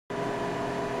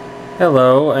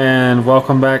Hello and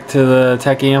welcome back to the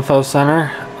Techie Info Center.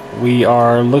 We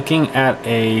are looking at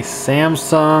a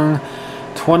Samsung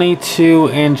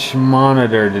 22-inch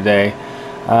monitor today.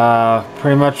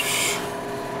 Pretty much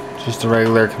just a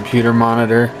regular computer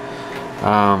monitor.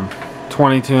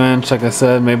 22-inch, like I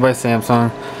said, made by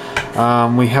Samsung.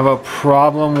 We have a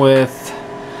problem with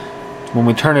when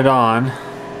we turn it on.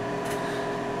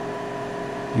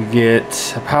 You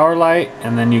get a power light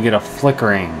and then you get a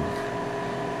flickering.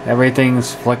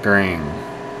 Everything's flickering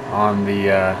on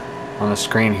the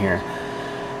screen here.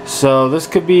 So this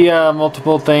could be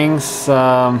multiple things.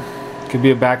 Could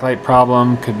be a backlight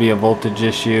problem, could be a voltage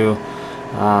issue.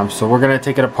 So we're gonna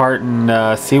take it apart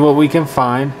and see what we can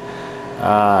find.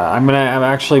 I'm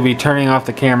actually be turning off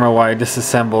the camera while I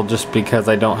disassemble, just because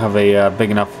I don't have a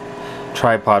big enough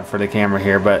tripod for the camera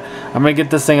here. But I'm gonna get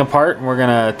this thing apart and we're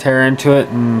gonna tear into it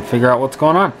and figure out what's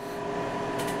going on.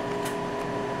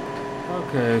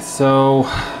 Okay, so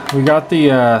we got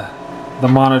the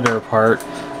monitor apart.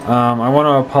 I want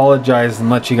to apologize and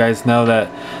let you guys know that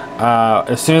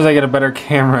as soon as I get a better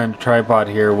camera and tripod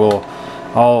here,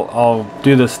 I'll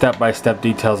do the step-by-step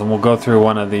details and we'll go through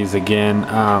one of these again.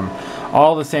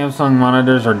 All the Samsung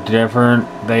monitors are different.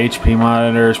 The HP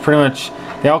monitors, pretty much,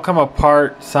 they all come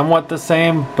apart somewhat the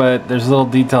same, but there's little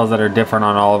details that are different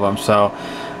on all of them. So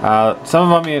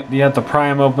some of them you have to pry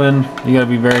them open. You got to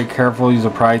be very careful. Use a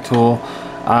pry tool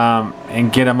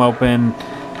and get them open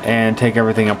and take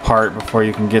everything apart before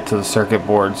you can get to the circuit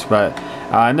boards. But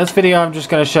in this video, I'm just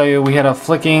going to show you we had a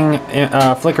flickering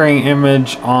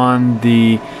image on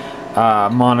the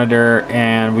monitor,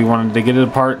 and we wanted to get it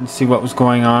apart and see what was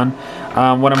going on.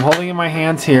 What I'm holding in my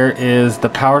hands here is the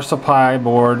power supply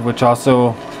board, which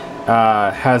also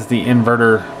has the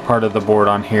inverter part of the board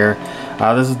on here.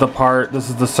 This is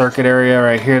the circuit area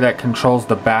right here that controls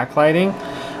the backlighting,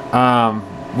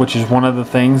 which is one of the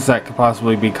things that could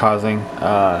possibly be causing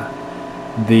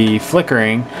the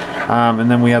flickering.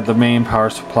 And then we have the main power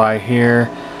supply here,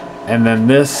 and then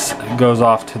this goes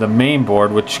off to the main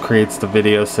board, which creates the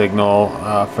video signal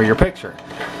for your picture.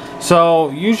 So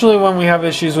usually when we have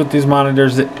issues with these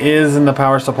monitors, it is in the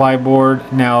power supply board.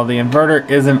 Now the inverter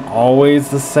isn't always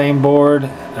the same board.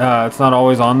 It's not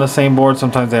always on the same board.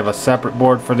 Sometimes they have a separate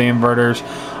board for the inverters.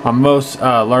 On most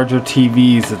larger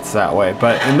TVs it's that way.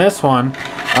 But in this one,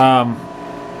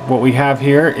 what we have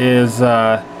here is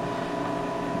the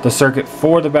circuit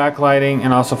for the backlighting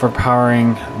and also for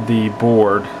powering the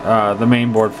board, the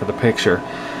main board for the picture.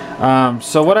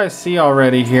 So what I see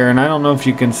already here, and I don't know if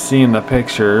you can see in the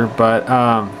picture, but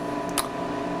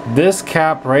this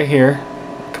cap right here,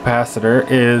 capacitor,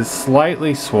 is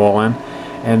slightly swollen,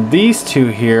 and these two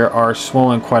here are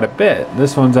swollen quite a bit.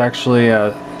 This one's actually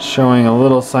showing a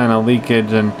little sign of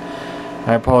leakage, and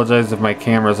I apologize if my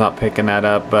camera's not picking that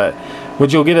up, but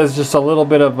what you'll get is just a little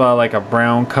bit of like a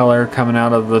brown color coming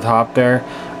out of the top there.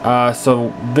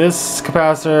 So this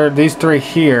capacitor, these three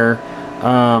here,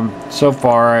 so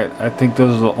far I think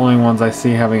those are the only ones I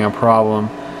see having a problem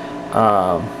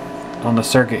on the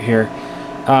circuit here.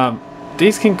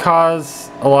 These can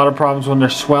cause a lot of problems when they're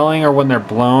swelling or when they're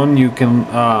blown. You can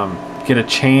get a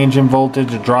change in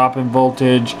voltage, a drop in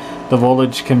voltage. The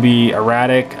voltage can be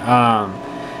erratic,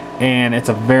 and it's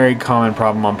a very common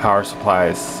problem on power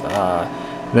supplies.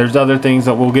 There's other things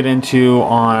that we'll get into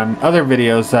on other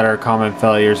videos that are common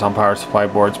failures on power supply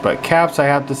boards, but caps, I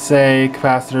have to say,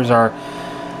 capacitors are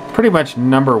pretty much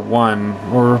number one.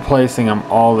 We're replacing them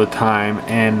all the time,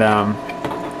 and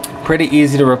pretty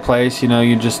easy to replace. You know,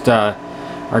 you just are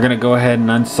gonna go ahead and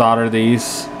unsolder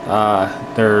these.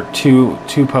 There are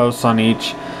two posts on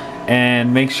each,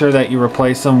 and make sure that you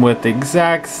replace them with the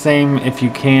exact same, if you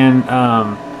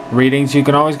can, readings. You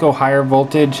can always go higher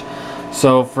voltage.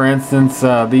 So for instance,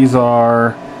 these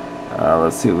are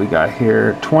let's see what we got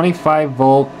here, 25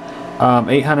 volt,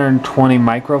 820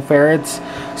 microfarads.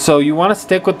 So you want to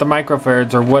stick with the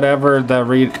microfarads, or whatever the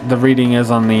reading is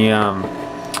on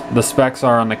the specs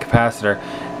are on the capacitor.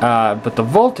 But the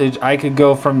voltage, I could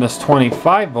go from this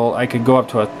 25 volt, I could go up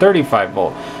to a 35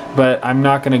 volt, but I'm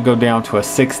not going to go down to a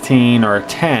 16 or a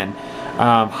 10.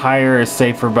 Higher is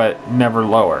safer, but never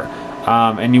lower.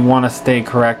 And you want to stay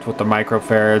correct with the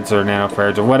microfarads or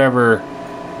nanofarads or whatever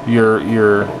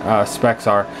your specs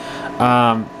are.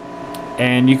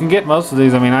 And you can get most of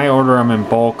these. I mean, I order them in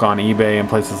bulk on eBay and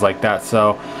places like that.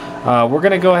 So we're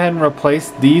going to go ahead and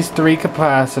replace these three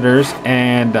capacitors,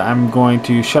 and I'm going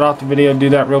to shut off the video, do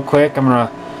that real quick. I'm going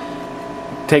to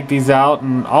take these out,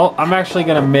 and I'm actually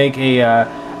going to make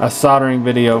a soldering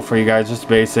video for you guys, just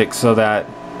basic, so that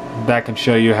can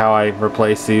show you how I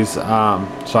replace these, so I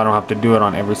don't have to do it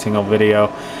on every single video.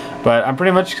 But I'm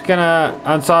pretty much gonna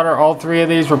unsolder all 3 of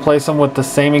these, replace them with the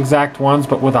same exact ones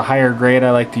but with a higher grade.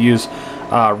 I like to use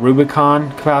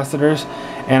Rubicon capacitors,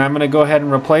 and I'm gonna go ahead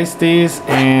and replace these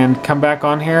and come back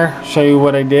on here, show you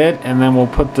what I did, and then we'll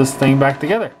put this thing back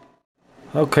together.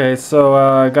 Okay, so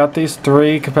I got these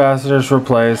 3 capacitors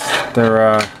replaced.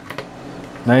 They're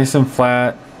nice and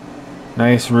flat,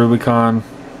 nice Rubicon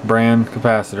brand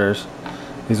capacitors.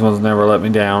 These ones never let me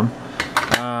down.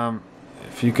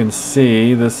 If you can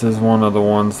see, this is one of the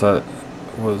ones that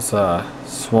was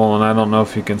swollen. I don't know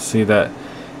if you can see that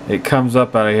it comes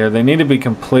up out of here. They need to be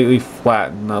completely flat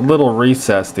and a little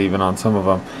recessed even on some of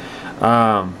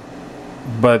them.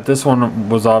 But this one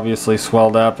was obviously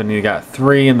swelled up, and you got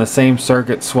 3 in the same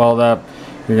circuit swelled up,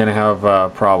 you're gonna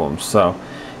have problems. So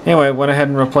anyway, went ahead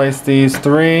and replaced these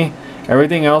 3.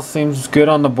 Everything else seems good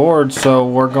on the board, so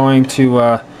we're going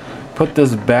to put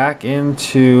this back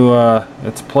into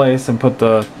its place and put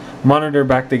the monitor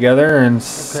back together and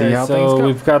see how things go. So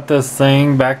we've got this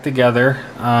thing back together.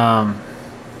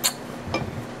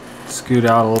 Scoot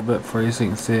out a little bit for you so you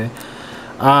can see it.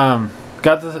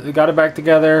 Got it back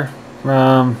together.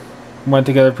 Went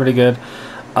together pretty good.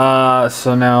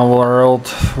 So now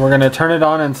we're gonna turn it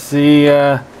on and see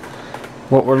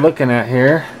what we're looking at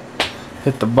here.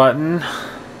 Hit the button,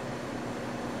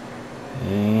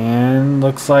 and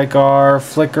looks like our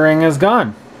flickering is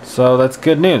gone. So that's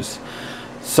good news.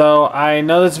 So I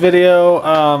know this video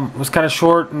was kind of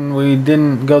short and we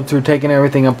didn't go through taking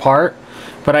everything apart,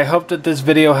 but I hope that this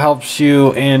video helps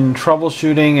you in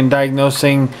troubleshooting and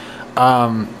diagnosing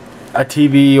a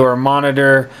TV or a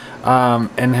monitor,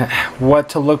 and what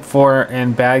to look for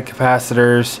in bad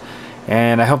capacitors.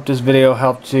 And I hope this video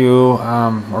helped you,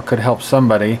 or could help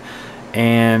somebody.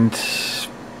 And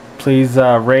please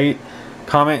rate,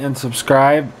 comment, and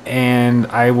subscribe, and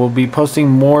I will be posting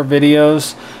more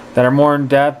videos that are more in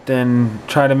depth and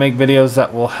try to make videos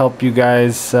that will help you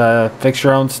guys fix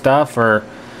your own stuff or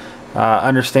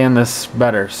understand this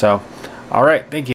better. So alright, thank you.